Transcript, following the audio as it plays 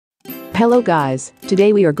Hello guys,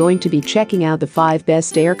 today we are going to be checking out the 5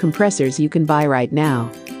 best air compressors you can buy right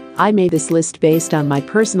now. I made this list based on my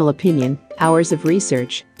personal opinion, hours of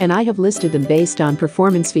research, and I have listed them based on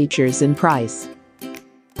performance features and price.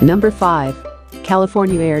 Number 5.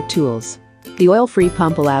 California Air Tools. The oil-free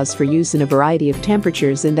pump allows for use in a variety of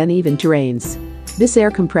temperatures and uneven terrains. This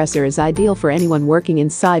air compressor is ideal for anyone working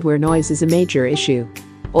inside where noise is a major issue.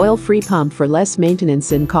 Oil-free pump for less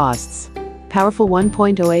maintenance and costs. Powerful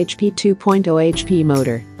 1.0 HP 2.0 HP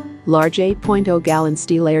motor. Large 8.0 gallon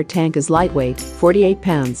steel air tank is lightweight, 48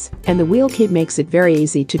 pounds, and the wheel kit makes it very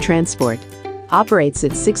easy to transport. Operates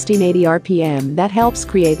at 1680 RPM, that helps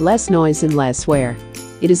create less noise and less wear.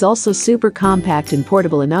 It is also super compact and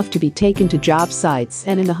portable enough to be taken to job sites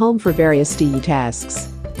and in the home for various DE tasks.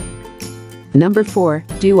 Number 4.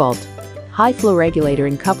 DEWALT. High flow regulator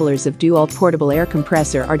and couplers of DEWALT portable air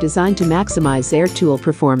compressor are designed to maximize air tool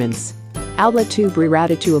performance. Outlet tube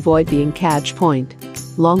rerouted to avoid being catch point.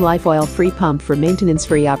 Long life oil-free pump for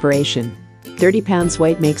maintenance-free operation. 30 pounds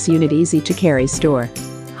weight makes unit easy to carry store.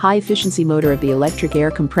 High efficiency motor of the electric air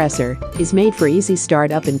compressor is made for easy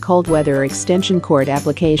start up in cold weather or extension cord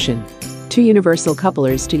application. 2 universal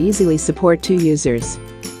couplers to easily support 2 users.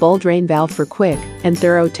 Bowl drain valve for quick and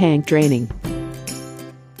thorough tank draining.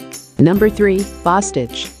 Number 3.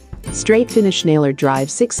 Bostitch. Straight finish nailer drive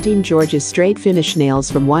 16 George's straight finish nails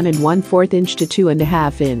from 1 1/4 inch to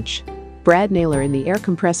 2.5 inch. Brad nailer in the air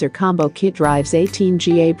compressor combo kit drives 18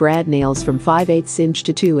 GA brad nails from 5/8 inch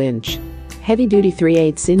to 2 inch. Heavy duty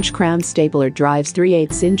 3/8 inch crown stapler drives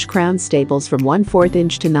 3/8 inch crown staples from 1/4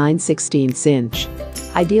 inch to 9/16 inch.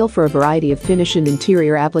 Ideal for a variety of finish and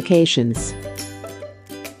interior applications.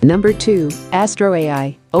 Number 2.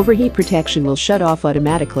 AstroAI. Overheat protection will shut off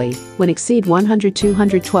automatically when exceed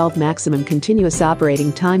 100-212 maximum continuous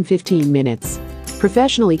operating time 15 minutes.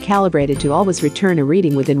 Professionally calibrated to always return a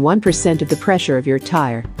reading within 1% of the pressure of your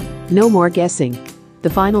tire. No more guessing. The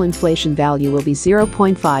final inflation value will be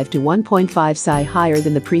 0.5 to 1.5 psi higher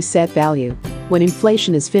than the preset value. When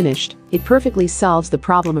inflation is finished, it perfectly solves the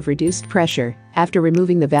problem of reduced pressure after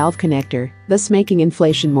removing the valve connector, thus making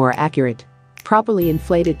inflation more accurate. Properly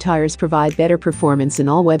inflated tires provide better performance in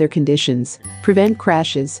all weather conditions, prevent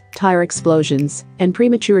crashes, tire explosions, and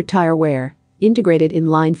premature tire wear. Integrated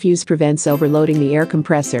inline fuse prevents overloading the air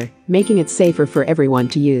compressor, making it safer for everyone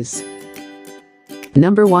to use.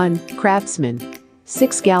 Number 1. Craftsman.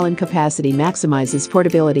 6-gallon capacity maximizes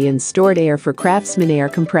portability and stored air for Craftsman Air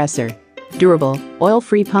Compressor. Durable,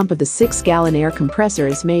 oil-free pump of the 6-gallon air compressor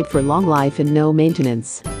is made for long life and no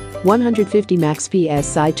maintenance. 150 max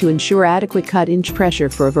PSI to ensure adequate cut-inch pressure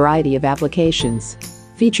for a variety of applications.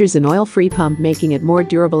 Features an oil-free pump making it more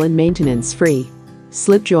durable and maintenance-free.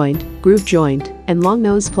 Slip joint, groove joint, and long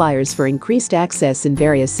nose pliers for increased access in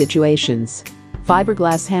various situations.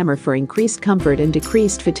 Fiberglass hammer for increased comfort and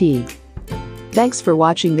decreased fatigue. Thanks for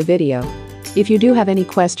watching the video. If you do have any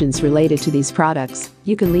questions related to these products,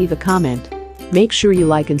 you can leave a comment. Make sure you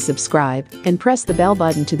like and subscribe, and press the bell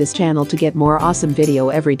button to this channel to get more awesome video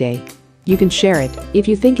every day. You can share it if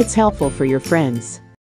you think it's helpful for your friends.